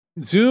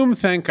Zoom,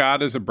 thank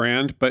God, is a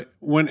brand, but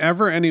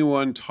whenever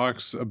anyone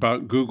talks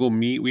about Google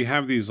Meet, we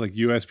have these like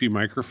USB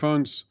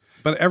microphones,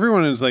 but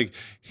everyone is like,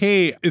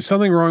 "Hey, is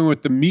something wrong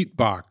with the Meet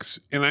box?"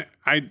 And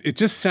it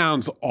just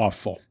sounds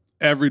awful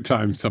every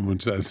time someone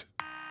says.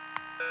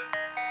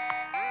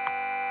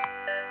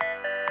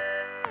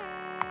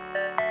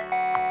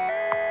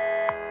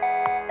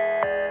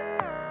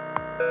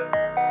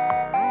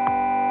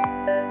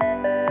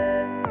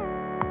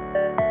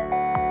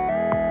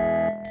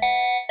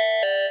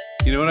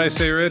 You know what I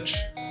say, Rich?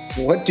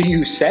 What do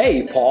you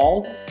say,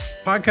 Paul?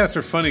 Podcasts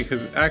are funny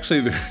because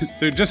actually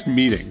they're just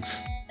meetings.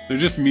 They're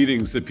just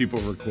meetings that people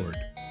record.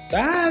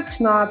 That's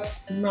not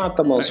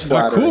the most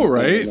not flattering cool, thing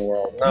right? in the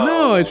world.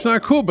 No, it's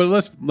not cool. But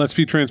let's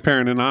be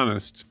transparent and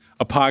honest.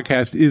 A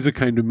podcast is a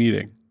kind of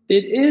meeting.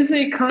 It is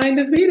a kind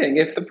of meeting.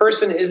 If the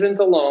person isn't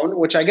alone,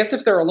 which I guess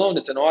if they're alone,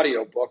 it's an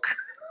audiobook.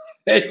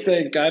 I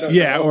think. I don't know.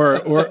 Yeah,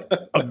 or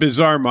a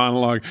bizarre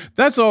monologue.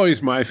 That's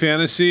always my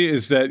fantasy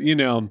is that,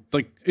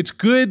 like it's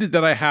good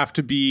that I have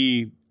to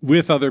be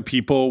with other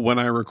people when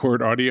I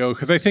record audio.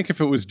 Because I think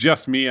if it was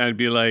just me, I'd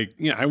be like,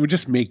 I would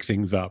just make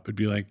things up. It'd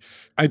be like,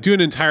 I'd do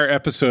an entire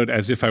episode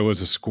as if I was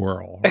a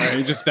squirrel.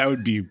 Right? That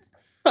would be.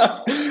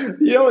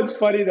 It's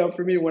funny though,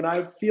 for me, when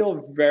I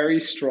feel very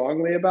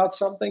strongly about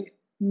something,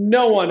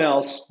 no one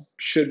else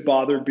should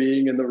bother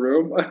being in the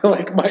room.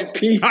 Like my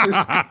piece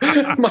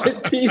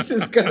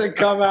is going to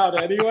come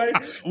out anyway.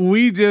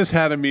 We just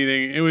had a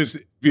meeting. It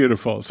was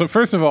beautiful. So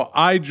first of all,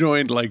 I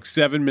joined like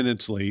 7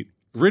 minutes late.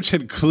 Rich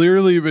had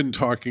clearly been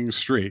talking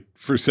straight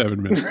for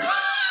 7 minutes.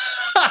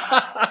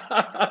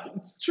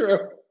 It's true.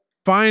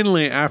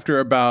 Finally,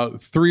 after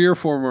about 3 or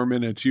 4 more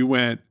minutes, you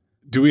went,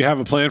 "Do we have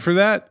a plan for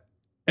that?"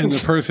 And the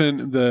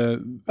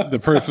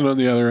person on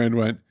the other end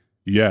went,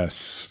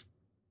 "Yes."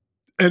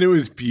 And it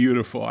was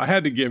beautiful. I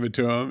had to give it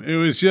to him. It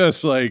was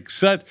just like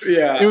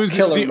it was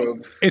killer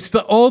move. It's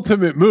the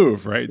ultimate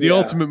move, right? The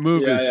ultimate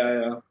move is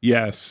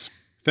yes.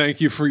 Thank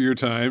you for your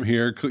time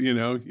here.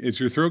 Is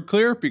your throat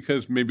clear?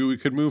 Because maybe we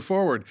could move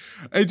forward.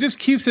 It just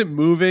keeps it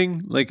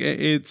moving. Like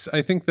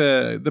I think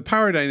the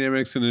power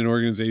dynamics in an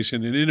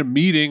organization and in a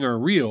meeting are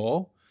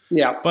real.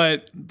 Yeah.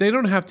 But they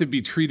don't have to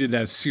be treated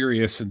as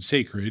serious and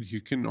sacred.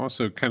 You can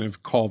also kind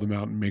of call them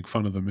out and make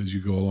fun of them as you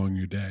go along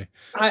your day.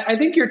 I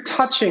think you're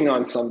touching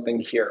on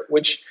something here,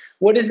 which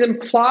what is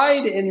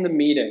implied in the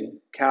meeting,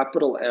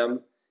 capital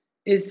M,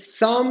 is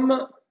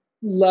some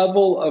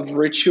level of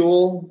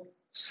ritual,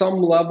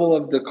 some level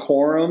of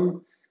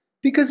decorum,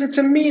 because it's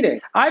a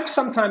meeting. I've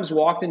sometimes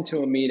walked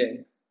into a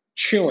meeting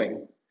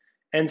chewing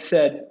and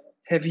said,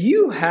 "Have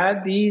you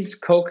had these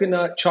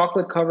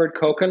chocolate-covered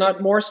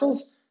coconut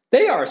morsels?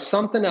 They are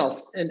something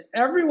else." And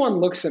everyone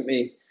looks at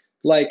me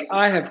like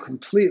I have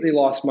completely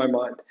lost my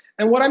mind.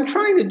 And what I'm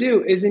trying to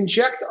do is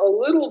inject a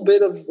little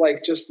bit of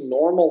like just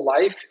normal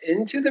life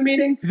into the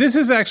meeting. This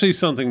is actually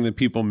something that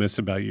people miss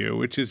about you,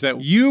 which is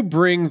that you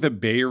bring the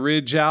Bay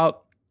Ridge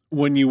out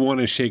when you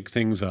want to shake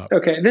things up.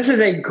 Okay, this is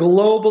a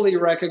globally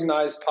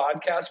recognized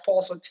podcast,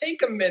 Paul. So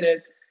take a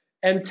minute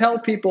and tell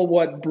people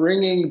what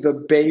bringing the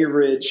Bay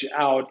Ridge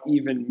out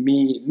even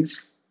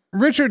means.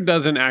 Richard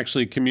doesn't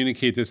actually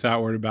communicate this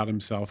outward about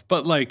himself,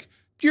 but like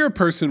you're a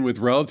person with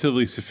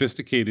relatively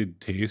sophisticated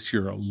tastes.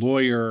 You're a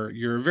lawyer.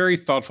 You're a very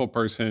thoughtful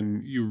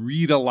person. You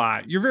read a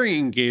lot. You're very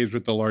engaged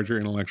with the larger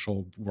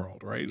intellectual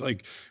world, right?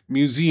 Like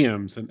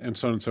museums and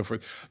so on and so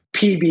forth.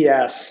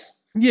 PBS.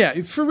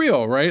 Yeah, for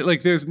real, right?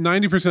 Like there's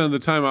 90% of the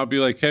time I'll be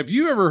like, "Have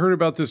you ever heard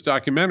about this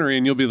documentary?"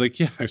 And you'll be like,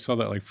 "Yeah, I saw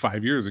that like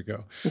 5 years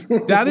ago."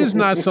 That is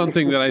not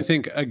something that I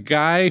think a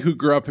guy who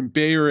grew up in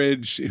Bay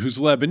Ridge, who's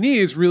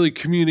Lebanese, really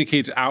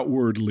communicates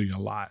outwardly a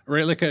lot,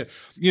 right? Like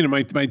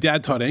my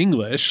dad taught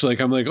English. Like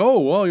I'm like, "Oh,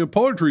 well, your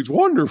poetry's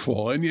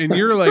wonderful." And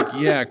you're like,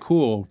 "Yeah,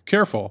 cool,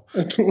 careful."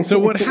 So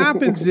what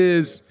happens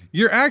is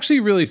you're actually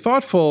really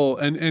thoughtful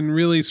and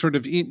really sort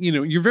of,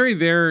 you're very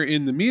there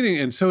in the meeting,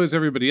 and so is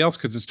everybody else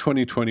because it's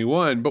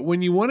 2021. But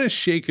when you want to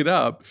shake it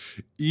up,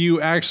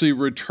 you actually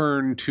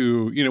return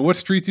to, what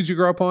street did you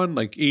grow up on?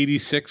 Like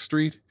 86th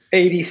Street?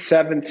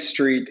 87th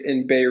Street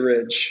in Bay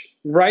Ridge,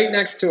 right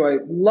next to a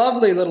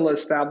lovely little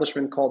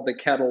establishment called the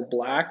Kettle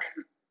Black.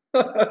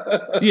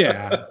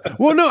 Yeah.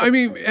 Well, no, I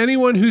mean,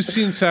 anyone who's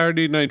seen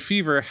Saturday Night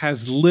Fever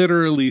has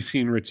literally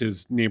seen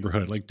Rich's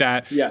neighborhood, like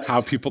that, yes,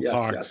 how people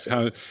talk. Yes.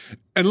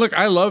 And look,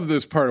 I love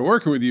this part of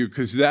working with you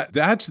because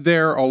that's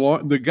there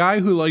along. The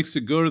guy who likes to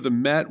go to the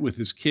Met with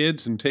his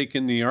kids and take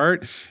in the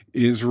art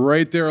is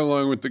right there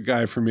along with the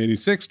guy from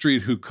 86th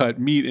Street who cut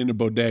meat in a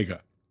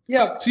bodega.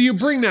 Yeah. So you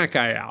bring that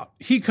guy out.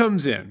 He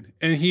comes in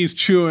and he's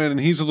chewing and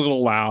he's a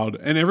little loud.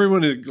 And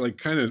everyone like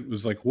kind of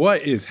was like,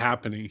 "What is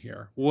happening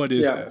here? What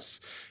is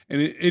this?"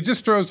 And it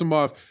just throws them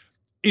off.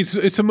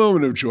 It's a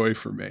moment of joy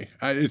for me.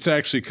 It's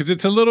actually because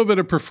it's a little bit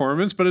of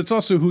performance, but it's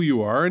also who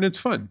you are and it's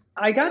fun.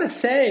 I got to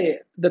say,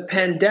 the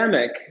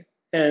pandemic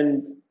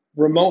and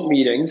remote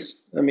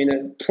meetings, I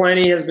mean,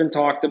 plenty has been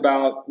talked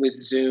about with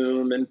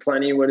Zoom and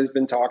plenty what has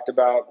been talked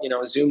about,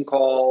 Zoom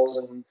calls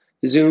and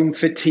Zoom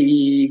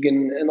fatigue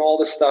and all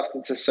the stuff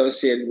that's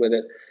associated with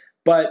it.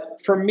 But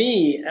for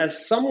me,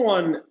 as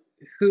someone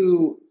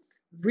who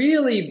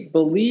really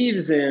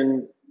believes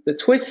in the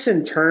twists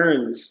and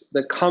turns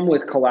that come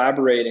with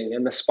collaborating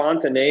and the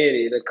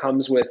spontaneity that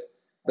comes with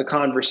the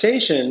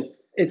conversation,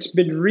 it's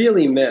been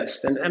really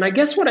missed. And I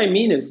guess what I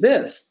mean is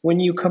this: when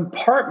you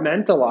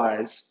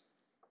compartmentalize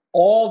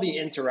all the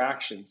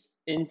interactions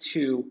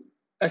into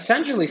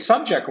essentially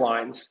subject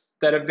lines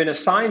that have been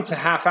assigned to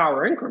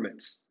half-hour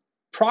increments.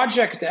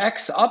 Project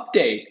X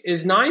update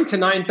is 9 to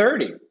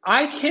 9:30.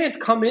 I can't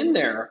come in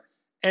there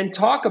and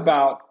talk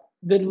about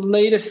the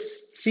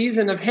latest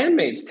season of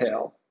Handmaid's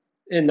Tale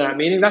in that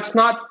meeting. That's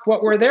not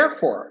what we're there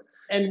for.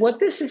 And what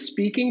this is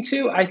speaking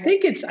to, I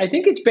think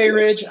it's Bay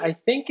Ridge. I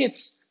think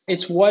it's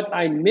what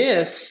I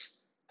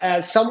miss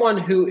as someone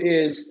who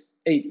is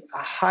a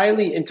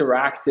highly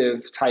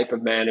interactive type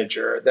of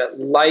manager that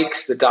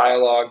likes the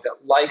dialogue,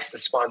 that likes the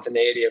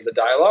spontaneity of the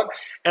dialogue.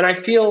 And I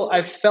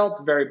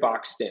felt very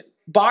boxed in.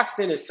 Boxed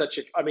in is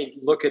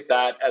look at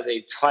that as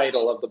a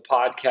title of the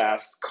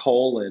podcast,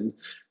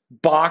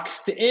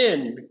 boxed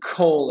in,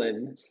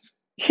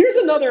 Here's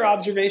another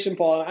observation,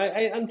 Paul.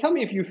 And tell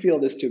me if you feel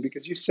this too,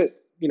 because you sit,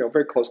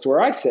 very close to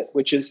where I sit,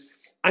 which is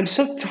I'm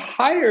so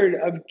tired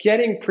of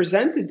getting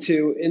presented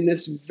to in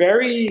this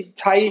very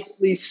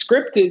tightly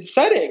scripted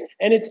setting.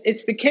 And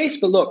it's the case,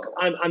 but look,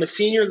 I'm a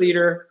senior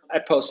leader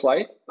at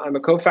Postlight. I'm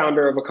a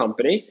co-founder of a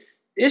company.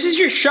 This is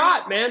your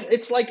shot, man.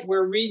 It's like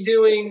we're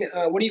redoing,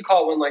 what do you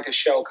call it when like a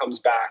show comes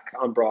back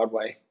on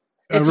Broadway?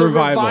 It's a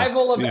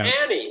revival of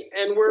Annie.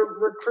 And we're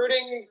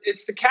recruiting,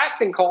 it's the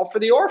casting call for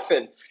The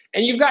Orphan.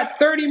 And you've got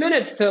 30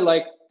 minutes to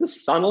the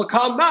sun will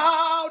come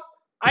out.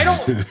 I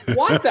don't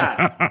want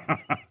that.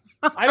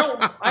 I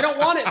don't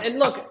want it. And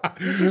look,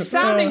 this is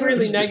sounding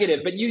really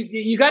negative, but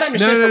you got to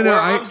understand where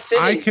I'm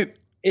sitting.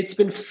 It's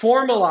been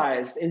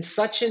formalized in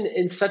such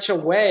a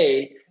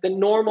way that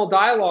normal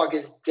dialogue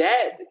is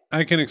dead.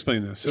 I can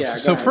explain this.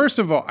 So first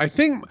of all, I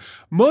think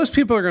most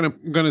people are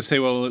going to say,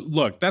 well,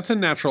 look, that's a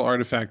natural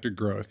artifact of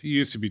growth. You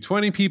used to be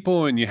 20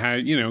 people and you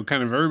had,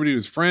 kind of everybody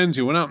was friends.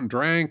 You went out and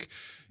drank.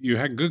 You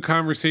had good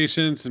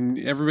conversations and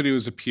everybody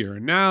was a peer.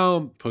 And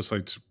now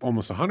Postlight's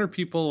almost 100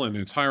 people and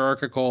it's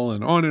hierarchical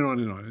and on and on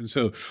and on. And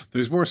so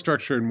there's more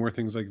structure and more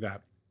things like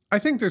that. I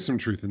think there's some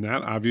truth in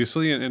that,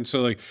 obviously. And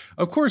so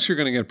of course you're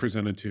going to get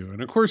presented to.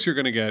 And of course you're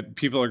going to get,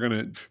 people are going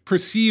to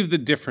perceive the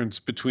difference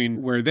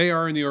between where they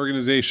are in the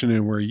organization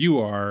and where you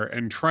are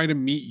and try to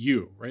meet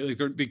you, right?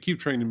 They keep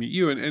trying to meet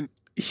you. And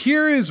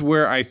here is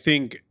where I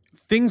think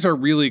things are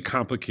really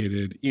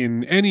complicated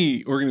in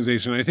any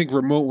organization. I think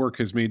remote work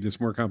has made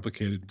this more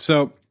complicated.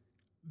 So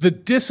the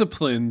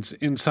disciplines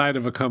inside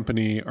of a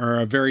company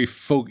are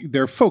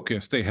they're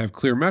focused. They have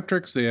clear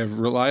metrics. They have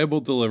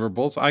reliable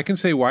deliverables. I can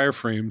say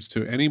wireframes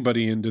to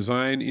anybody in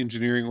design,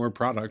 engineering, or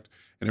product,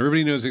 and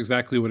everybody knows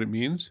exactly what it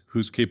means,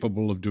 who's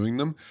capable of doing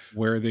them,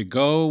 where they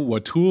go,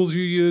 what tools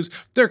you use.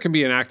 There can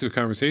be an active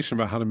conversation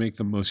about how to make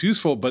them most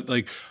useful, but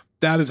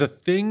that is a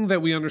thing that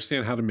we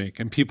understand how to make.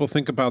 And people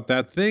think about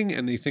that thing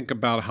and they think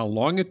about how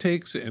long it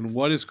takes and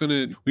what it's going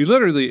to, we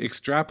literally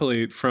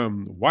extrapolate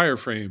from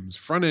wireframes,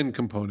 front-end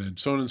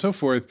components, so on and so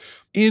forth,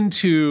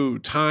 into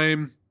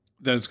time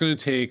that it's going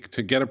to take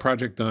to get a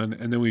project done.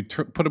 And then we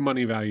put a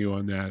money value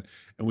on that.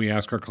 And we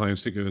ask our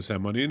clients to give us that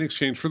money in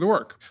exchange for the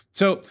work.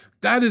 So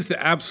that is the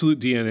absolute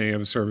DNA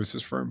of a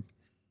services firm.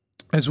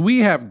 As we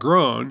have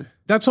grown,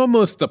 that's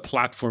almost the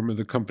platform of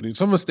the company.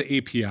 It's almost the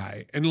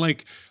API. And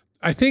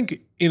I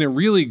think in a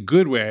really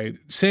good way,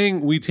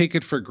 saying we take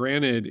it for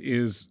granted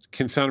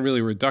can sound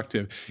really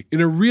reductive. In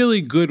a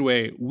really good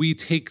way, we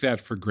take that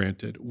for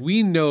granted.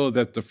 We know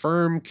that the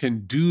firm can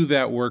do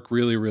that work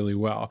really, really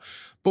well.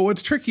 But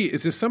what's tricky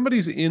is if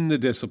somebody's in the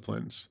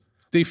disciplines,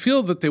 they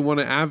feel that they want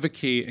to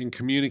advocate and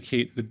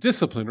communicate the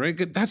discipline,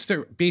 right? That's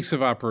their base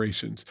of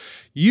operations.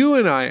 You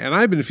and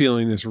I've been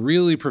feeling this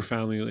really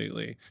profoundly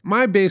lately.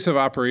 My base of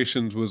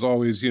operations was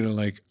always,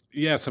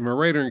 yes, I'm a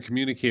writer and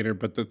communicator,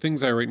 but the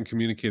things I write and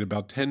communicate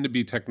about tend to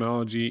be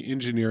technology,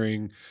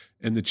 engineering,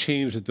 and the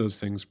change that those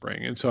things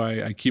bring. And so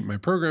I keep my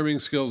programming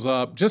skills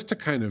up just to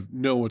kind of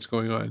know what's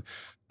going on.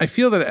 I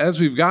feel that as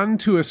we've gotten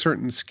to a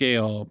certain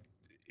scale,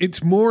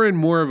 it's more and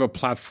more of a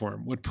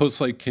platform, what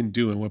Postlight can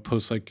do and what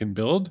Postlight can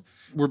build.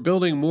 We're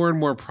building more and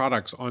more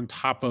products on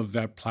top of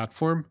that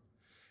platform.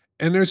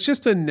 And there's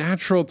just a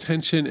natural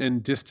tension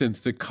and distance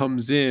that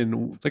comes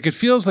in. It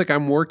feels like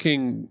I'm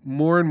working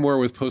more and more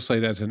with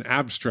Postlight as an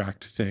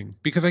abstract thing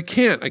because I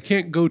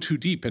can't go too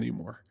deep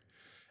anymore.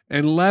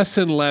 And less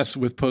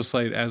with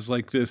Postlight as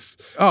this,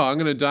 I'm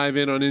going to dive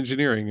in on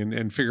engineering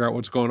and figure out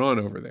what's going on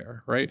over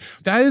there, right?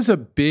 That is a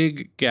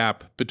big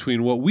gap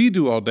between what we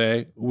do all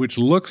day, which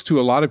looks to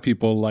a lot of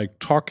people like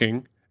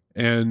talking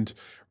and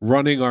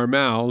running our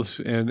mouths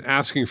and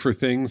asking for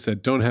things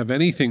that don't have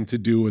anything to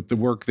do with the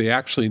work they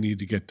actually need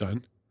to get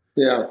done.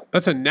 Yeah.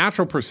 That's a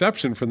natural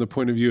perception from the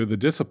point of view of the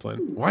discipline.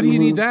 Why do you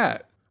need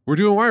that? We're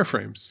doing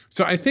wireframes.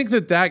 So I think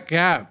that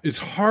gap is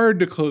hard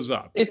to close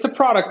up. It's a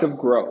product of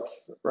growth,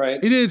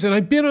 right? It is. And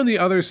I've been on the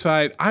other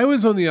side. I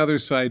was on the other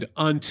side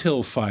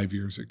until 5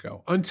 years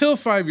ago. Until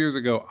 5 years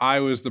ago,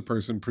 I was the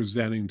person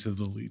presenting to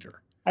the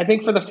leader. I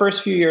think for the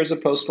first few years of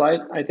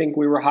Postlight, I think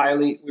we were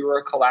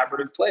a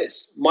collaborative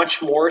place,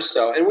 much more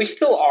so. And we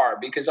still are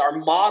because our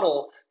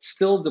model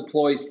still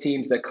deploys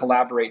teams that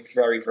collaborate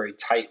very, very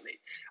tightly.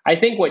 I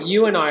think what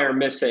you and I are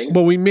missing.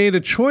 Well, we made a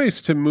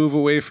choice to move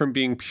away from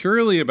being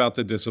purely about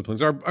the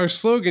disciplines. Our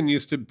slogan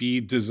used to be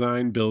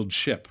design, build,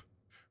 ship,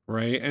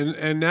 right?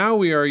 And now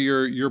we are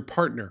your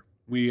partner.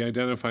 We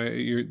identify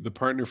the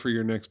partner for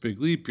your next big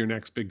leap, your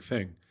next big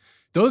thing.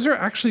 Those are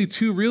actually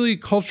two really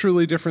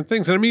culturally different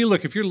things. And I mean,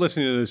 look, if you're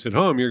listening to this at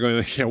home, you're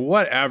going, yeah,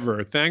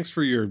 whatever. Thanks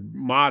for your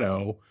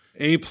motto.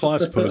 A+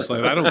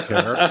 Postlight. I don't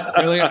care.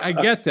 Like, I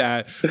get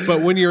that.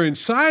 But when you're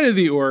inside of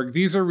the org,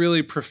 these are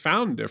really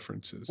profound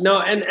differences. No,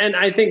 and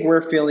I think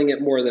we're feeling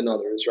it more than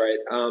others,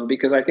 right?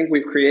 Because I think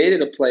we've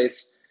created a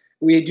place.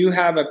 We do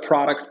have a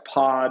product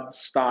pod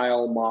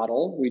style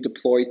model. We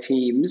deploy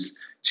teams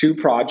to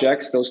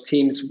projects. Those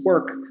teams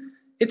work.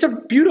 It's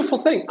a beautiful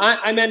thing.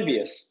 I'm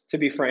envious, to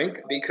be frank,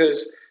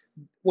 because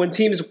when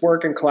teams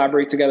work and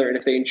collaborate together, and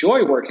if they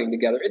enjoy working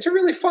together, it's a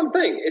really fun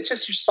thing. It's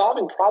just you're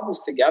solving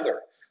problems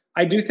together.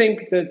 I do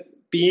think that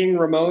being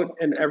remote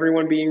and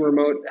everyone being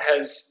remote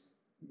has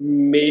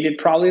made it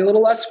probably a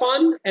little less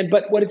fun.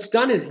 But what it's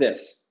done is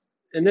this,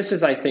 and this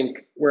is, I think,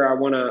 where I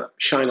want to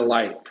shine a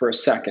light for a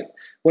second.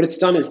 What it's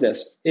done is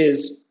this,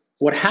 is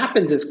what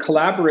happens is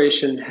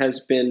collaboration has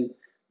been,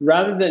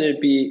 rather than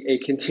it be a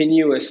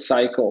continuous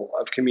cycle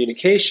of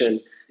communication,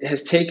 it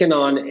has taken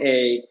on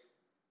a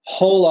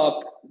hole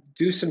up,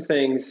 do some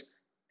things,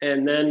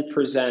 and then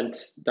present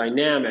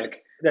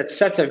dynamic that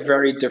sets a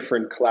very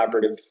different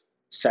collaborative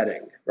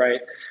setting, right?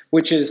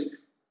 Which is,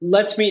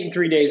 let's meet in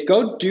 3 days.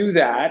 Go do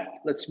that.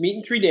 Let's meet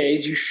in 3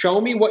 days. You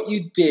show me what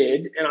you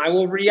did, and I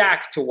will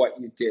react to what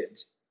you did,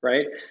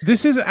 right?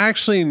 This is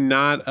actually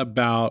not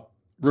about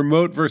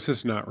remote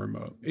versus not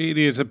remote. It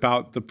is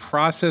about the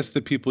process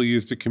that people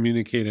use to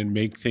communicate and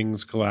make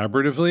things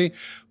collaboratively.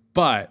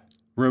 But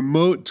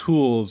remote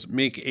tools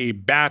make a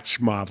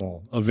batch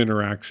model of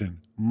interaction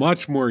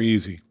much more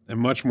easy and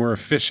much more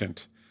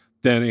efficient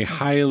than a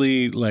high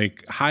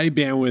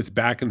bandwidth,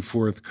 back and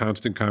forth,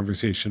 constant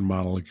conversation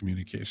model of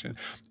communication.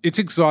 It's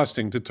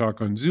exhausting to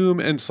talk on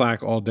Zoom and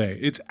Slack all day.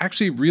 It's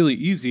actually really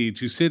easy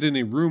to sit in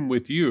a room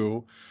with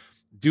you,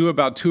 do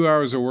about 2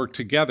 hours of work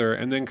together,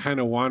 and then kind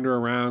of wander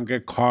around,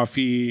 get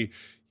coffee,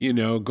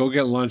 go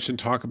get lunch and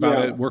talk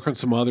about it, work on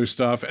some other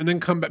stuff, and then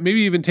come back, maybe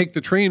even take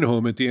the train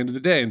home at the end of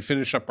the day and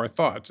finish up our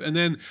thoughts. And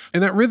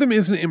that rhythm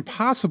isn't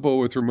impossible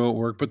with remote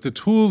work, but the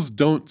tools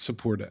don't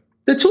support it.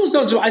 The tools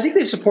don't. I think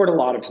they support a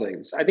lot of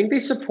things. I think they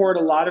support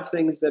a lot of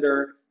things that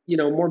are,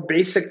 more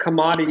basic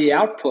commodity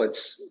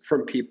outputs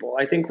from people.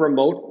 I think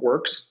remote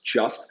works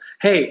just,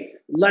 hey,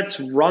 let's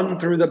run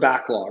through the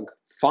backlog.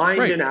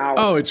 Find an hour.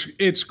 Oh,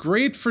 it's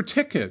great for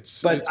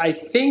tickets. But I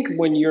think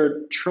when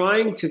you're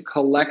trying to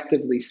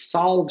collectively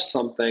solve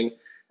something,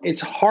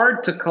 it's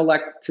hard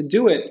to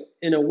do it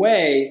in a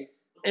way.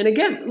 And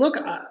again, look,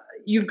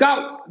 you've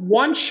got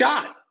one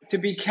shot to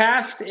be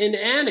cast in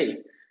Annie.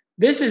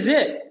 This is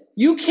it.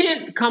 You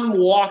can't come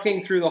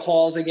walking through the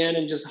halls again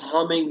and just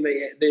humming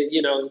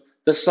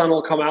the sun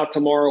will come out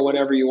tomorrow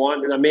whenever you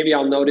want, and maybe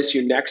I'll notice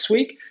you next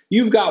week.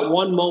 You've got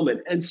one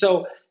moment. And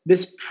so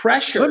this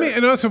pressure.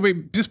 And also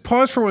wait, just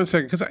pause for 1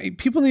 second, because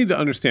people need to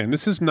understand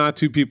this is not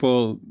two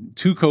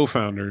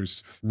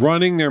co-founders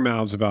running their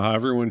mouths about how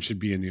everyone should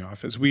be in the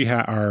office. We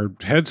have our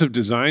heads of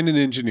design and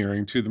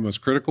engineering, two of the most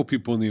critical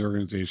people in the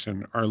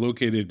organization, are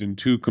located in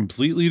two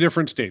completely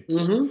different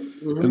states,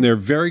 and they're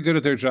very good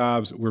at their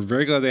jobs. We're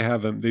very glad they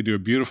have them. They do a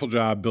beautiful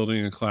job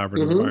building a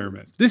collaborative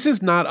environment. This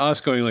is not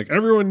us going like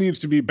everyone needs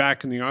to be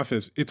back in the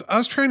office. It's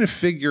us trying to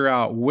figure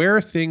out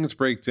where things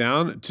break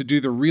down to do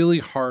the really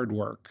hard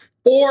work.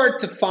 Or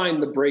to find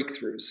the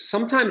breakthroughs.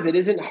 Sometimes it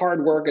isn't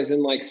hard work as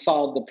in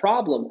solve the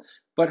problem,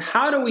 but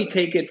how do we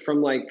take it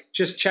from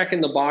just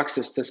checking the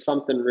boxes to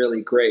something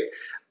really great?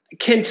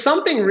 Can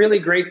something really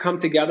great come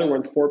together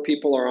when 4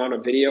 people are on a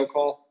video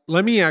call?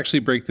 Let me actually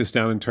break this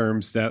down in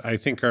terms that I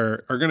think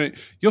are going to,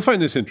 you'll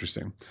find this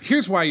interesting.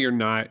 Here's why you're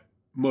not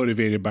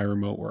motivated by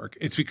remote work.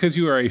 It's because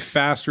you are a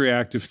fast,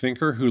 reactive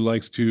thinker who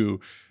likes to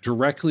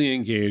directly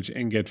engage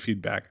and get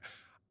feedback.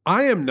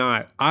 I am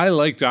not. I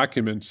like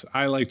documents.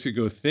 I like to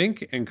go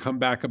think and come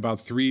back about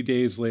 3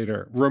 days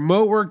later.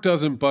 Remote work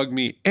doesn't bug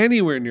me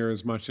anywhere near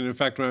as much. And in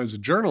fact, when I was a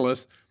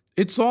journalist,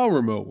 it's all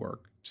remote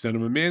work. Send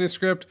them a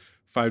manuscript.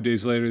 5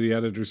 days later, the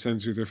editor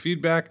sends you their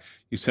feedback.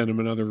 You send them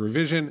another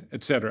revision,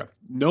 etc.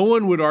 No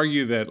one would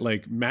argue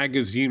that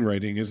magazine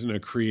writing isn't a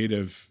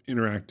creative,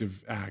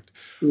 interactive act.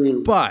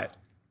 But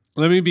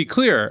let me be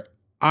clear.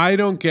 I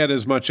don't get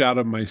as much out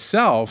of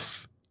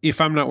myself if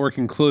I'm not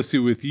working closely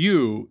with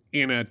you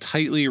in a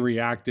tightly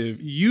reactive,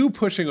 you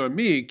pushing on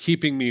me,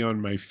 keeping me on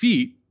my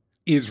feet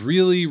is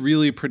really,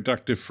 really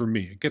productive for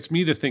me. It gets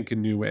me to think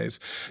in new ways.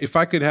 If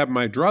I could have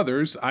my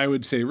druthers, I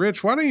would say,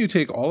 Rich, why don't you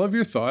take all of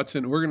your thoughts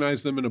and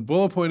organize them in a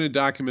bullet-pointed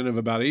document of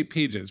about 8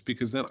 pages,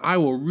 because then I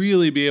will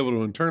really be able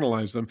to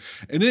internalize them.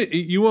 And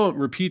you won't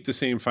repeat the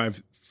same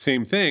 5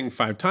 same thing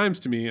 5 times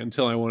to me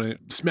until I want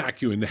to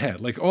smack you in the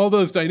head. Like all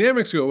those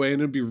dynamics go away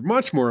and it'd be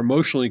much more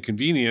emotionally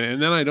convenient.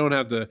 And then I don't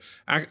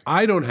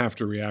have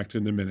to react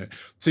in the minute.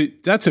 So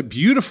that's a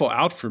beautiful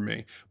out for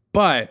me,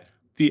 but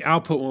the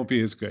output won't be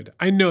as good.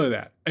 I know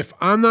that. If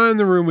I'm not in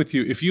the room with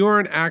you, if you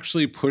aren't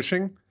actually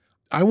pushing,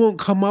 I won't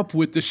come up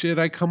with the shit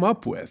I come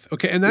up with.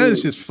 Okay. And that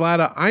is just flat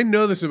out. I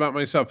know this about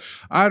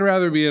myself. I'd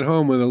rather be at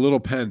home with a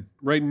little pen,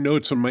 writing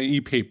notes on my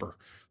e-paper.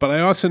 But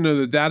I also know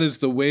that that is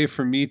the way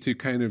for me to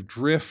kind of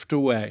drift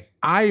away.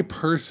 I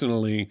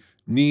personally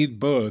need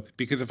both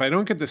because if I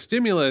don't get the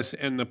stimulus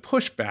and the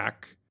pushback,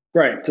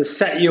 right, to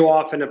set you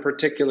off in a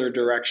particular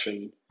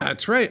direction.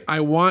 That's right.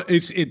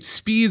 It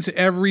speeds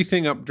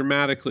everything up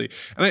dramatically.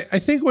 And I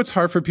think what's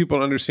hard for people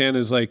to understand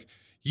is like,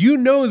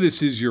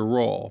 this is your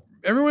role.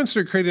 Everyone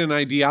started creating an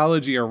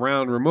ideology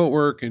around remote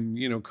work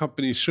and,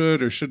 companies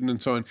should or shouldn't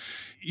and so on.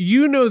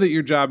 You know that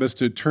your job is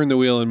to turn the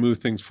wheel and move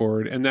things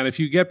forward. And that if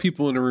you get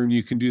people in a room,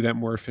 you can do that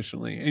more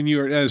efficiently.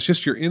 And that's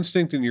just your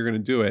instinct and you're going to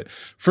do it.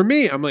 For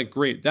me, I'm like,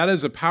 great. That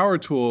is a power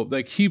tool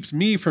that keeps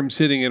me from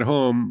sitting at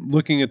home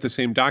looking at the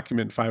same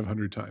document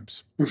 500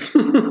 times.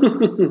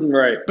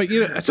 Right. But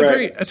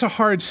it's a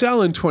hard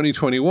sell in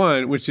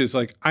 2021, which is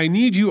like, I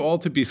need you all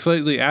to be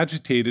slightly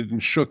agitated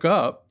and shook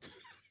up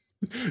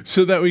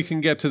so that we can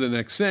get to the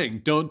next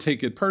thing. Don't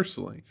take it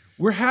personally.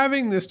 We're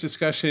having this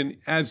discussion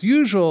as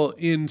usual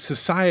in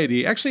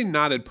society, actually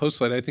not at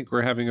Postlight. I think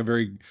we're having a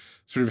very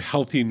sort of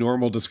healthy,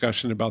 normal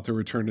discussion about the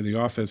return to the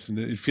office. And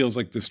it feels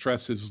like the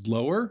stress is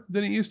lower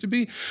than it used to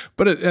be.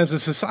 But as a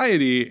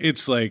society,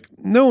 it's like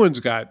no one's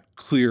got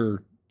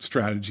clear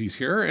strategies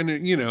here. And,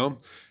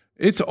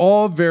 it's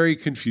all very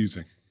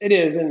confusing. It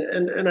is.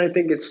 And I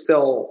think it's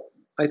still...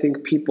 I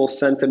think people's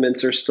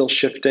sentiments are still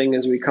shifting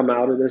as we come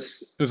out of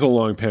this. It was a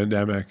long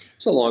pandemic.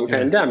 It's a long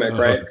pandemic,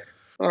 right?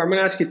 All right, I'm going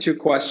to ask you 2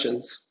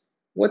 questions.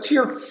 What's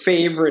your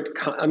favorite?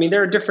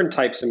 There are different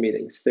types of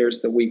meetings.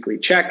 There's the weekly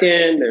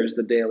check-in. There's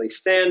the daily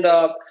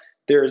stand-up.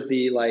 There's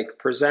the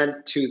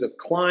present to the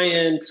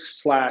client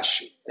 /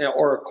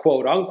 or a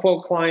quote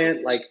unquote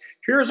client. Like,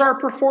 here's our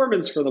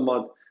performance for the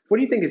month. What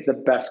do you think is the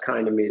best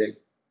kind of meeting?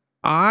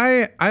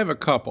 I have a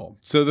couple.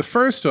 So the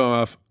first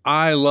off,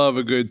 I love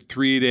a good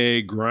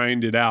 3-day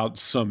grinded out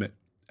summit.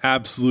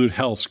 Absolute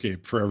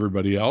hellscape for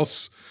everybody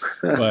else.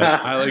 But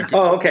I like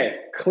okay.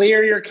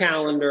 Clear your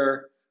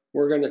calendar.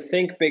 We're going to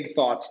think big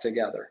thoughts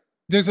together.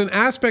 There's an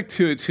aspect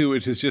to it too,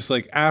 which is just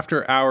like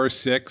after hour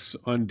 6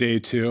 on day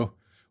 2,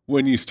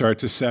 when you start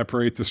to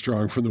separate the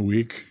strong from the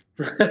weak.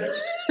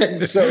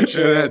 It's so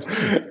true.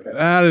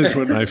 That is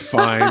when I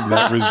find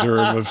that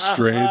reserve of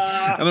strength.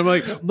 And I'm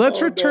like,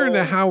 let's return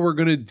to how we're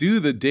going to do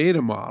the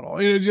data model.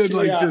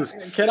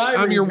 Can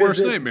I'm your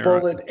worst nightmare.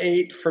 Bullet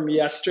 8 from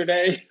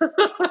yesterday.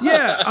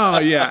 Yeah. Oh,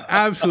 yeah,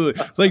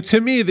 absolutely. Like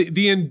to me,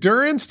 the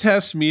endurance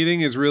test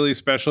meeting is really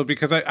special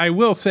because I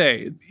will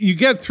say you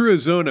get through a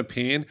zone of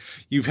pain.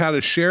 You've had a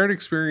shared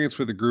experience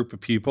with a group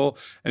of people,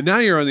 and now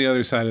you're on the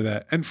other side of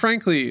that. And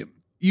frankly,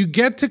 you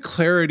get to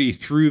clarity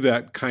through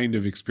that kind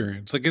of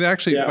experience. Like it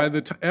actually, by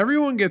the time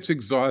everyone gets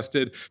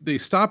exhausted, they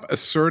stop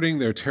asserting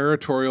their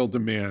territorial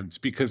demands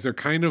because they're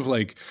kind of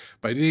like,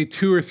 by day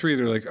 2 or 3,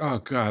 they're like, oh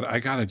God, I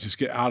got to just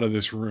get out of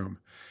this room.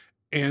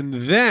 And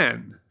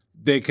then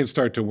they can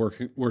start to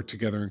work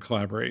together and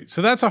collaborate.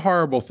 So that's a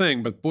horrible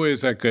thing, but boy, is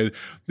that good.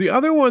 The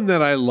other one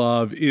that I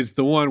love is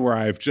the one where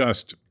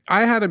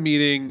I had a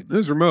meeting, it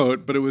was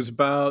remote, but it was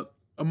about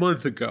a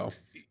month ago,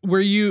 where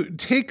you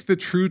take the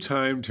true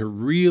time to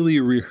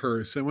really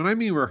rehearse. And when I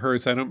mean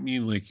rehearse, I don't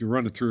mean like you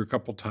run it through a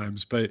couple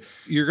times, but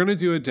you're going to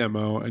do a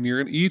demo and you're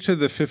going to each of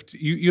the 50,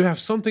 you have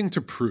something to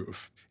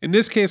prove. In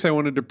this case, I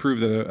wanted to prove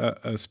that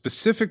a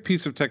specific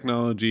piece of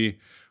technology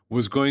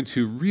was going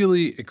to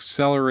really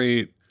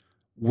accelerate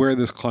where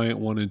this client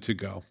wanted to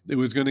go. It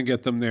was going to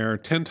get them there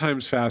 10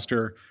 times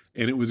faster,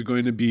 and it was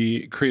going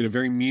to create a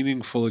very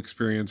meaningful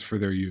experience for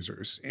their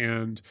users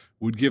and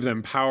would give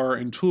them power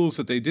and tools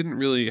that they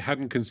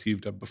hadn't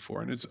conceived of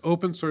before. And it's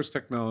open source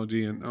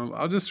technology, and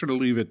I'll just sort of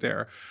leave it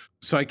there.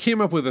 So I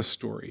came up with a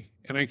story,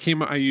 and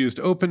I used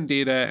open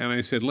data, and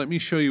I said, let me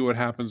show you what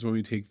happens when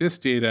we take this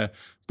data,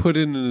 put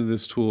it into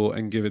this tool,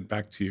 and give it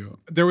back to you.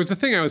 There was a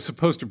thing I was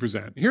supposed to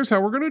present. Here's how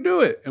we're going to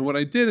do it. And what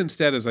I did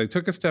instead is I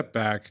took a step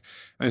back,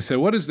 and I said,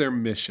 what is their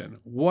mission?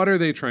 What are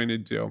they trying to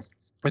do?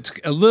 It's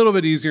a little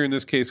bit easier in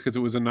this case because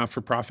it was a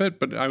not-for-profit,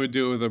 but I would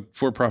do it with a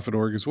for-profit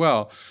org as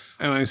well.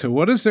 And I said,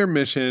 what is their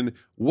mission?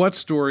 What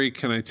story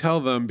can I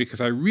tell them?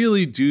 Because I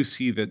really do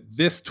see that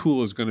this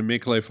tool is going to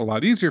make life a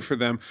lot easier for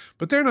them,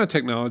 but they're not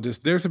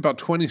technologists. There's about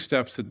 20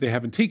 steps that they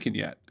haven't taken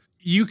yet.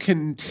 You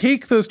can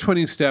take those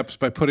 20 steps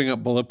by putting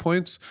up bullet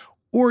points,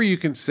 or you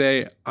can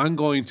say, I'm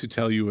going to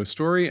tell you a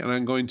story and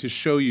I'm going to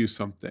show you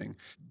something.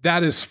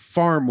 That is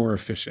far more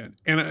efficient.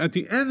 And at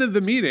the end of the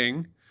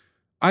meeting,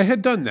 I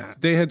had done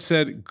that. They had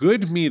said,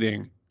 good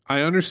meeting.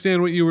 I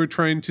understand what you were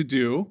trying to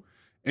do,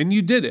 and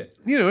you did it.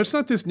 It's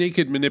not this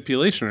naked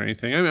manipulation or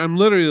anything. I'm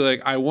literally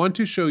like, I want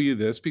to show you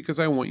this because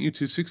I want you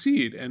to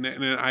succeed, and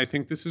I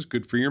think this is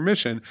good for your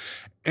mission.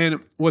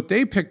 And what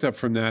they picked up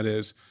from that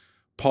is,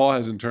 Paul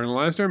has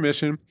internalized our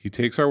mission. He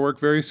takes our work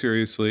very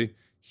seriously.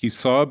 He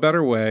saw a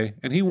better way,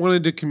 and he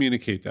wanted to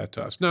communicate that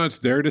to us. Now, it's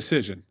their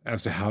decision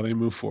as to how they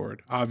move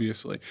forward,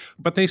 obviously.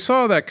 But they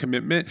saw that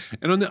commitment.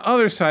 And on the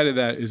other side of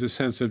that is a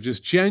sense of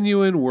just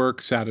genuine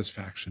work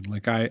satisfaction.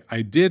 Like I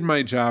did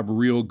my job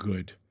real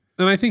good.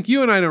 And I think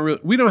you and I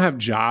we don't have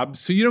jobs,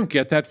 so you don't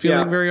get that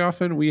feeling very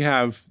often.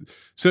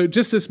 So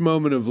just this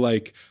moment of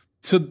like,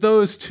 so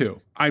those two,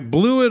 I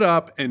blew it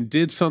up and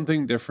did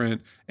something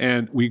different,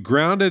 and we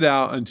ground it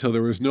out until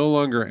there was no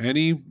longer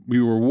we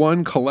were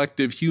one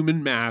collective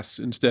human mass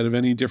instead of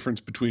any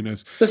difference between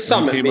us. The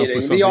summit meeting,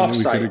 the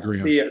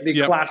offsite,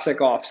 the classic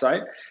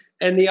offsite.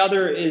 And the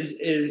other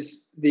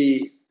is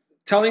the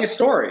telling a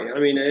story. I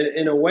mean,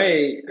 in a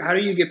way, how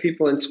do you get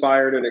people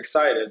inspired and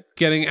excited?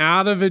 Getting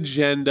out of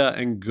agenda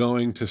and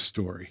going to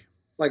story.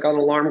 Like an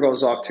alarm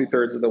goes off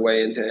 2/3 of the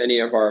way into any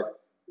of our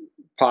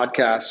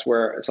podcasts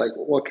where it's like,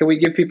 well, can we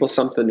give people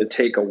something to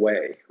take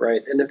away,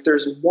 right? And if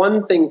there's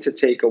one thing to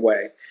take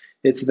away,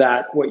 it's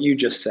that what you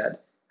just said.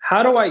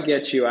 How do I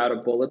get you out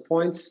of bullet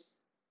points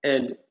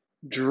and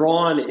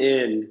drawn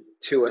in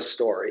to a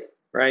story,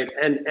 right?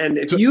 And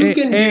if you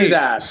can do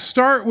that,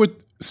 start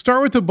with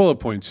the bullet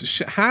points.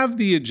 Have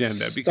the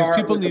agenda because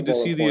people need to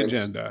see the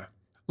agenda.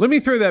 Let me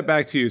throw that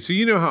back to you. So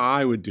you know how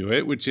I would do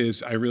it, which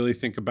is I really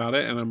think about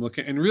it and I'm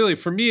looking, and really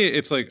for me,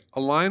 it's like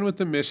align with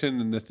the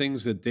mission and the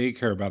things that they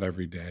care about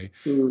every day,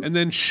 and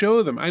then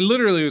show them. I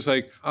literally was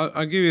like,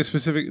 I'll give you a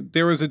specific,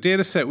 there was a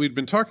data set we'd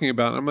been talking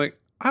about. And I'm like,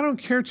 I don't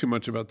care too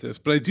much about this,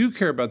 but I do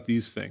care about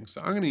these things.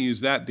 So I'm going to use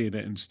that data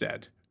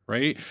instead.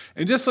 Right.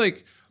 And just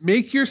like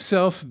make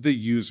yourself the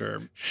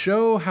user,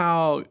 show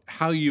how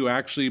you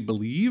actually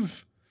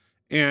believe.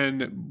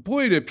 And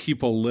boy, do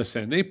people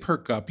listen. They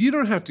perk up. You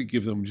don't have to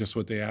give them just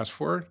what they ask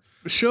for.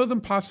 Show them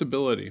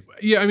possibility.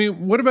 Yeah, I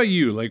mean, what about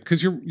you? Like,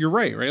 because you're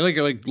right?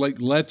 Like,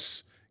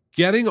 let's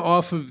getting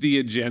off of the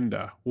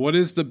agenda. What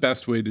is the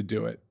best way to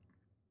do it?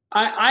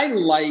 I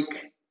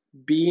like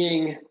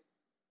being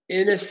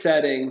in a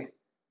setting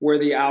where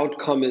the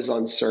outcome is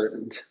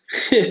uncertain.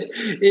 I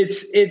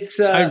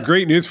have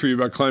great news for you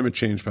about climate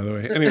change, by the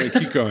way. Anyway,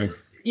 keep going.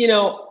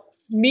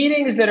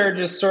 Meetings that are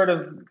just sort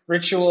of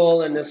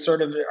ritual and this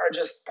sort of are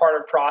just part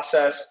of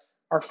process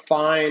are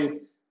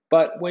fine.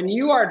 But when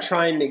you are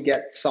trying to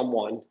get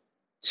someone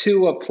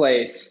to a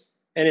place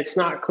and it's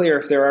not clear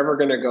if they're ever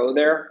going to go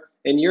there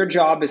and your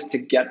job is to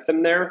get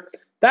them there,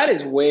 that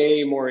is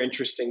way more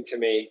interesting to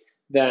me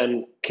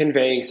than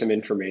conveying some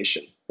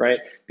information, right?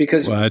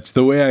 Because it's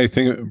the way I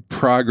think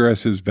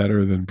progress is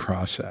better than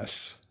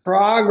process.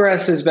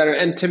 Progress is better.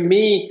 And to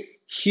me,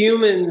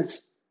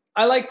 humans,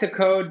 I like to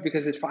code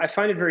because I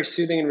find it very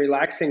soothing and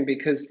relaxing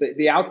because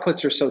the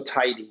outputs are so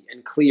tidy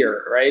and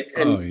clear, right?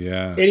 And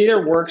it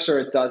either works or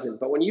it doesn't.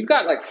 But when you've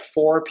got like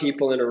 4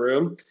 people in a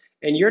room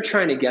and you're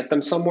trying to get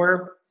them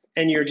somewhere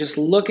and you're just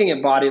looking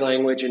at body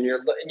language and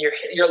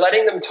you're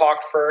letting them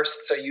talk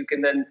first so you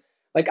can then,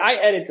 like, I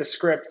edit the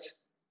script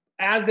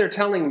as they're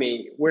telling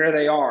me where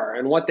they are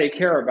and what they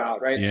care about,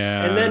 right?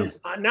 Yeah. And then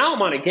now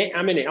I'm on a game.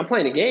 I'm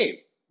playing a game.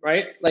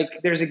 Right? Like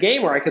there's a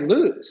game where I could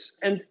lose.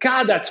 And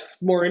God, that's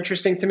more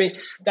interesting to me.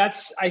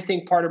 That's, I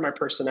think, part of my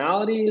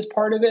personality is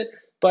part of it.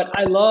 But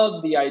I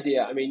love the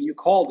idea. I mean, you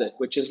called it,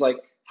 which is like,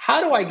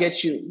 how do I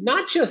get you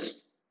not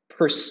just,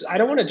 I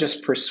don't want to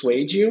just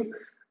persuade you.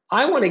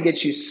 I want to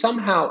get you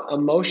somehow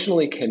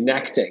emotionally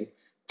connecting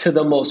to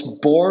the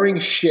most boring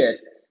shit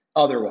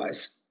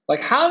otherwise. Like,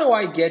 how do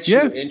I get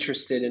you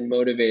interested and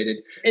motivated?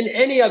 In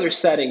any other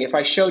setting, if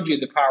I showed you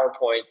the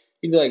PowerPoint,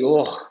 you'd be like,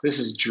 oh, this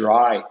is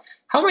dry.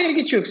 How am I going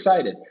to get you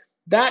excited?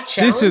 That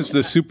challenge. This is the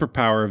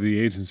superpower of the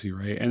agency,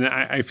 right? And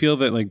I feel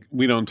that like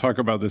we don't talk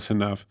about this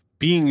enough.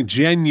 Being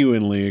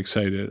genuinely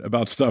excited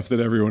about stuff that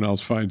everyone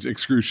else finds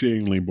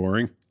excruciatingly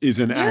boring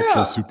is an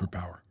actual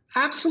superpower.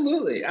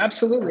 Absolutely.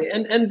 Absolutely.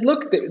 And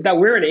look, that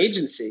we're an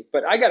agency,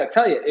 but I got to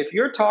tell you, if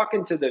you're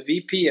talking to the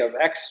VP of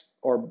X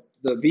or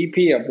the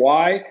VP of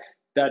Y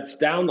that's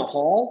down the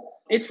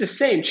hall, it's the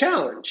same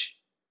challenge.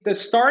 The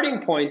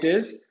starting point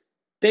is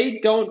they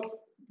don't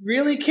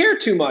really care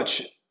too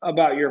much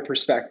about your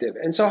perspective.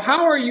 And so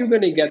how are you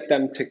going to get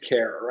them to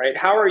care, right?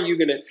 How are you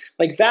going to,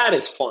 like, that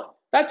is fun.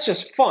 That's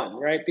just fun,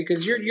 right?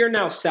 Because you're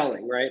now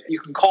selling, right?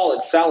 You can call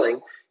it selling,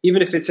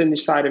 even if it's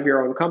inside of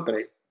your own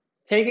company.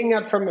 Taking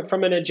that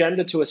from an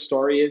agenda to a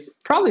story is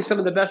probably some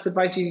of the best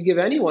advice you can give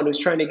anyone who's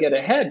trying to get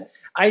ahead.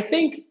 I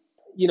think,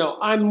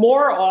 I'm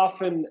more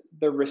often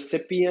the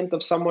recipient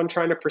of someone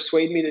trying to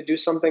persuade me to do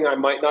something I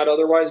might not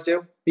otherwise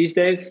do these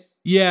days.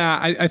 Yeah,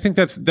 I think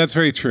that's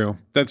very true.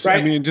 That's right?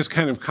 I mean, just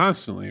kind of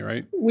constantly,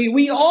 right?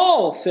 We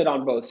all sit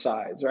on both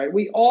sides, right?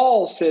 We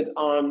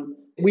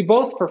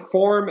both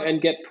perform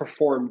and get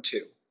performed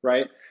to,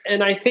 right?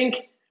 And I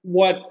think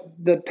what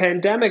the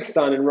pandemic's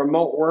done and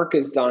remote work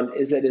has done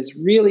is it has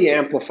really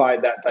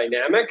amplified that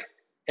dynamic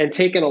and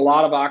taken a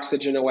lot of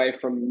oxygen away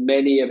from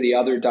many of the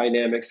other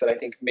dynamics that I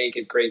think make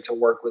it great to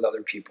work with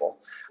other people.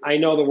 I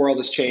know the world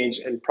has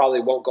changed and probably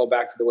won't go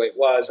back to the way it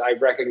was. I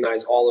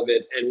recognize all of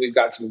it, and we've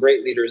got some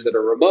great leaders that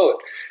are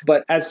remote.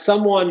 But as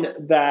someone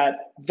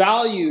that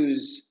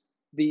values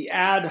the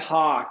ad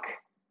hoc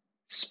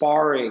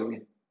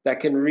sparring that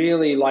can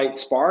really light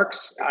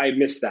sparks, I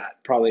miss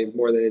that probably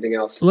more than anything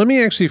else. Let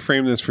me actually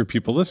frame this for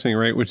people listening,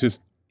 right? Which is,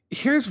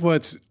 here's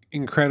what's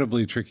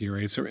incredibly tricky,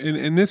 right? So,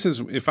 and this is,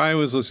 if I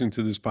was listening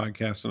to this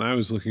podcast and I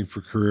was looking for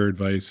career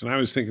advice and I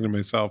was thinking to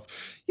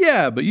myself,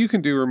 yeah, but you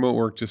can do remote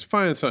work just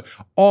fine. So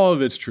all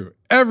of it's true.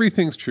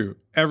 Everything's true.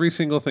 Every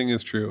single thing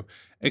is true,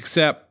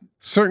 except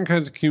certain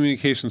kinds of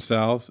communication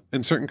styles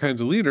and certain kinds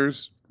of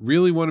leaders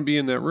really want to be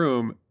in that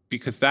room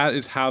because that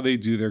is how they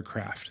do their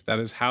craft. That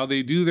is how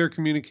they do their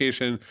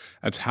communication.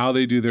 That's how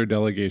they do their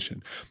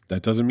delegation.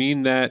 That doesn't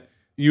mean that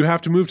you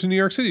have to move to New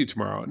York City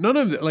tomorrow. None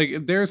of that.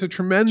 Like, there's a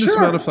tremendous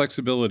amount of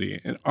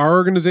flexibility, and our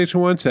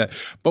organization wants that.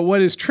 But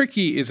what is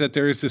tricky is that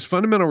there is this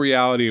fundamental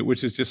reality,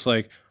 which is just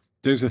like,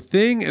 there's a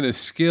thing and a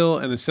skill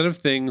and a set of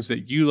things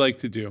that you like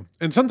to do.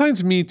 And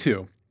sometimes me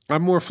too.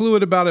 I'm more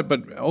fluid about it,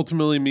 but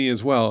ultimately me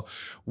as well,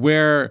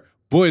 where,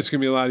 boy, it's going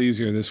to be a lot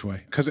easier this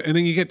way. And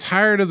then you get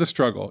tired of the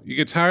struggle. You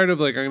get tired of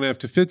like, I'm going to have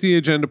to fit the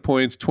agenda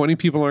points. 20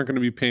 people aren't going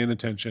to be paying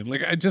attention.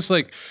 Like, I just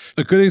like,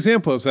 a good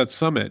example is that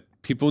summit.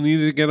 People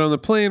needed to get on the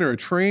plane or a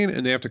train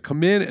and they have to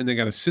come in and they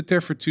got to sit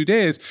there for 2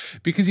 days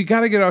because you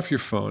got to get off your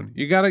phone.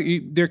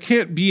 There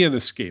can't be an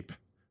escape,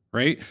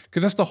 right?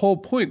 Because that's the whole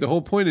point. The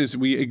whole point is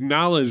we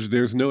acknowledge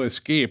there's no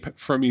escape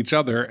from each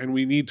other and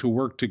we need to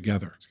work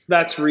together.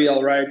 That's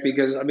real, right?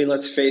 Because, I mean,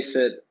 let's face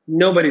it,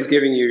 nobody's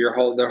giving you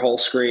their whole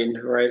screen,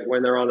 right?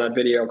 When they're on that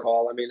video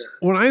call. I mean,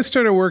 when I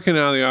started working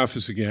out of the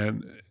office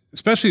again,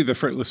 especially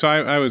so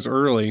I was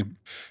early.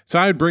 So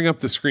I would bring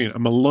up the screen.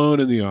 I'm alone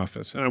in the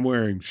office and I'm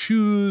wearing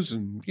shoes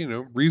and,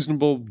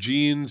 reasonable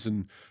jeans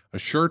and a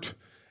shirt.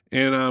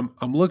 And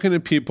I'm looking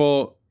at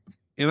people,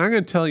 and I'm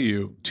going to tell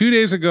you, 2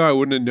 days ago, I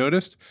wouldn't have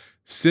noticed.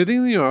 Sitting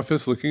in the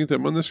office, looking at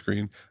them on the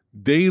screen,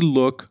 they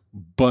look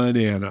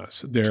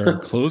bananas. Their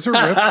clothes are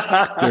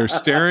ripped. They're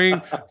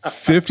staring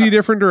 50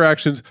 different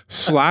directions.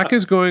 Slack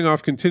is going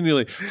off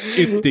continually.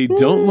 If they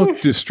don't look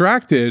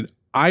distracted,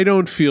 I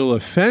don't feel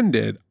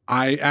offended.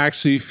 I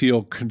actually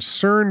feel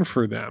concern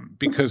for them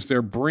because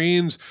their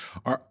brains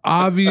are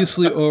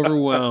obviously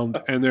overwhelmed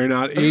and they're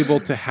not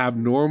able to have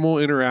normal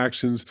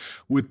interactions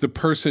with the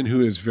person who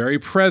is very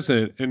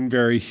present and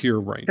very here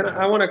right now.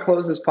 I want to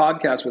close this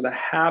podcast with a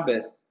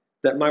habit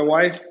that my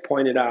wife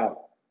pointed out.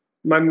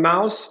 My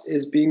mouse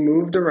is being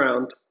moved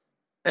around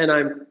and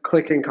I'm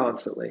clicking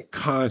constantly.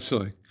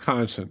 Constantly.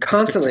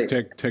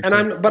 Tick,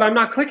 but I'm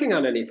not clicking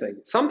on anything.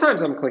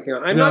 Sometimes I'm clicking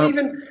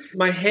on.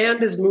 My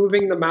hand is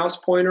moving the mouse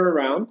pointer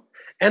around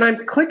and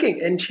I'm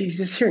clicking, and she's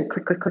just hearing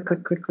click, click, click,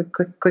 click, click, click,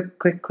 click, click,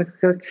 click, click,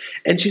 click.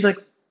 And she's like,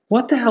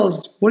 what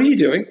are you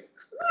doing?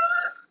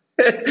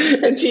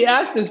 And she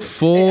asked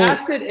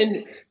it,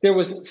 and there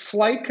was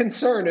slight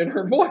concern in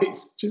her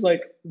voice. She's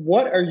like,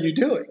 what are you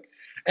doing?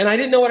 And I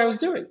didn't know what I was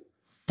doing.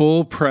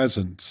 Full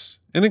presence.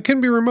 And it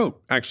can be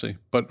remote, actually,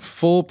 but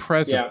full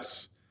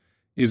presence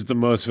is the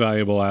most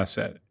valuable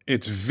asset.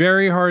 It's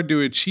very hard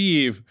to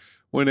achieve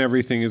when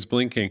everything is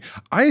blinking.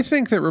 I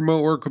think that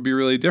remote work would be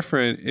really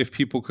different if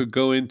people could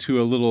go into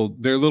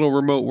their little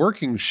remote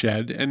working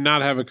shed and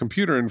not have a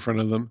computer in front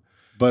of them,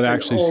 but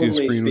actually see a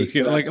screen with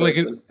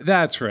you.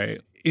 That's right.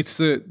 It's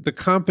the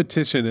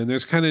competition, and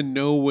there's kind of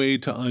no way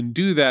to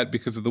undo that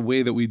because of the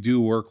way that we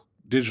do work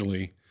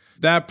digitally.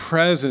 That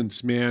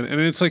presence, man.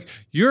 And it's like,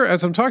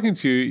 as I'm talking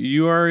to you,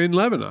 you are in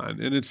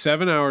Lebanon and it's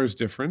 7 hours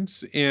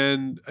difference.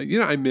 And,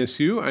 I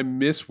miss you. I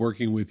miss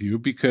working with you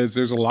because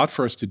there's a lot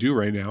for us to do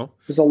right now.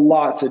 There's a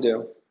lot to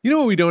do. You know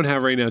what we don't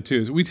have right now too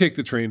is we take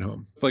the train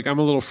home. Like, I'm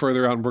a little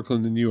further out in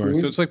Brooklyn than you are. Mm-hmm.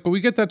 So it's like, but we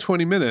get that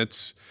 20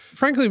 minutes.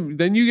 Frankly,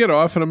 then you get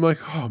off and I'm like,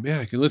 oh man,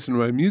 I can listen to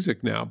my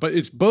music now. But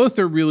both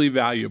are really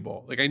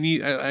valuable. Like, I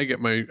get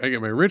my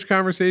rich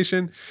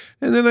conversation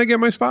and then I get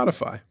my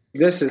Spotify.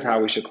 This is how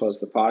we should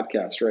close the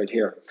podcast right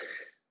here.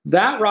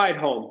 That ride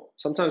home,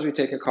 sometimes we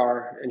take a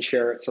car and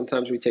share it.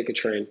 Sometimes we take a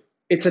train.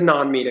 It's a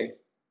non-meeting.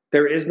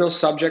 There is no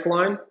subject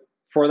line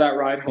for that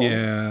ride home.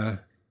 Yeah.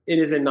 It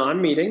is a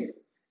non-meeting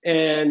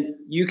and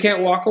you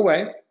can't walk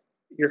away.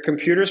 Your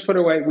computer's put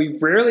away. We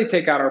rarely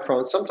take out our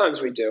phones. Sometimes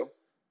we do,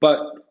 but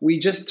we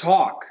just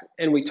talk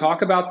and we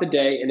talk about the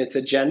day, and it's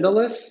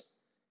agendaless,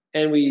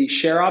 and we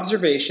share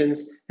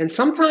observations, and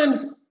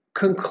sometimes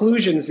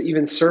conclusions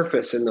even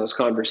surface in those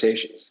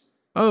conversations.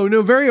 Oh,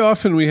 no, very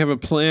often we have a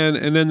plan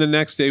and then the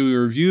next day we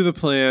review the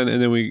plan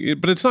and then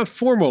but it's not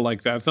formal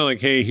like that. It's not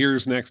like, hey,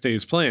 here's next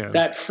day's plan.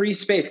 That free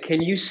space.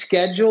 Can you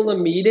schedule a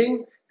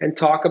meeting and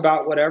talk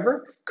about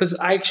whatever? Because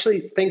I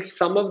actually think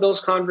some of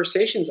those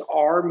conversations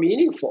are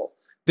meaningful.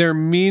 They're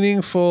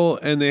meaningful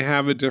and they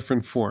have a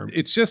different form.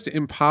 It's just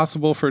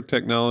impossible for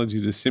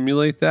technology to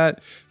simulate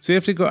that. So you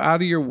have to go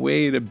out of your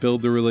way to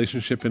build the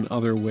relationship in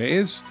other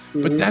ways.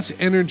 Mm-hmm. But that's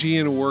energy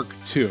and work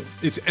too.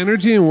 It's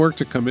energy and work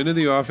to come into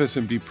the office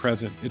and be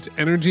present. It's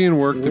energy and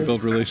work to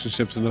build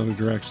relationships in other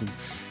directions.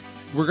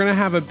 We're going to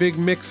have a big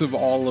mix of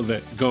all of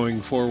it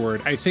going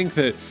forward. I think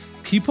that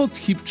people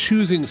keep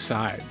choosing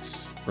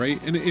sides.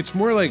 Right? And it's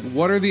more like,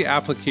 what are the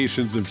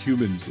applications of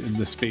humans in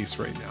the space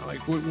right now? Like,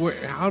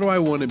 how do I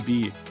want to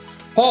be?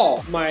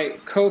 Paul, my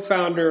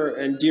co-founder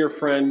and dear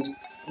friend,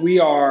 We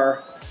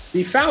are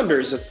the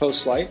founders of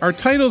Postlight. Our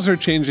titles are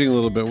changing a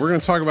little bit. We're going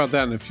to talk about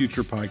that in a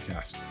future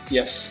podcast.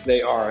 Yes,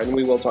 they are. And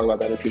we will talk about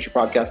that in a future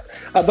podcast.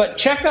 But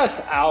check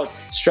us out,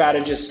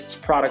 strategists,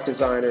 product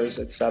designers,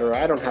 etc.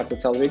 I don't have to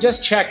tell you.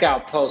 Just check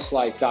out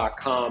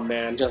postlight.com,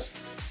 man. Just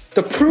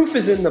the proof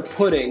is in the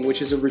pudding,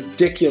 which is a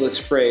ridiculous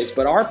phrase.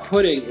 But our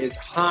pudding is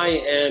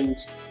high-end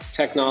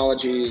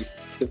technology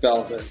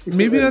development.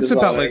 Maybe that's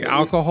about like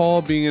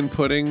alcohol being in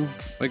pudding,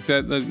 like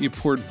that you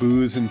poured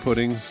booze in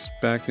puddings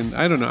back in,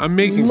 I don't know. I'm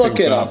making Look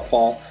things it up. up,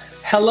 Paul.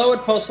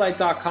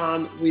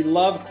 Hello@postlight.com. We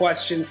love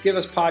questions. Give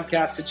us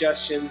podcast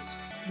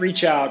suggestions.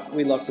 Reach out.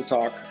 We love to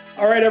talk.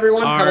 All right,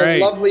 everyone. Have a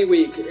lovely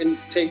week and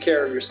take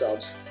care of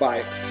yourselves.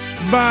 Bye.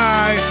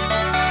 Bye.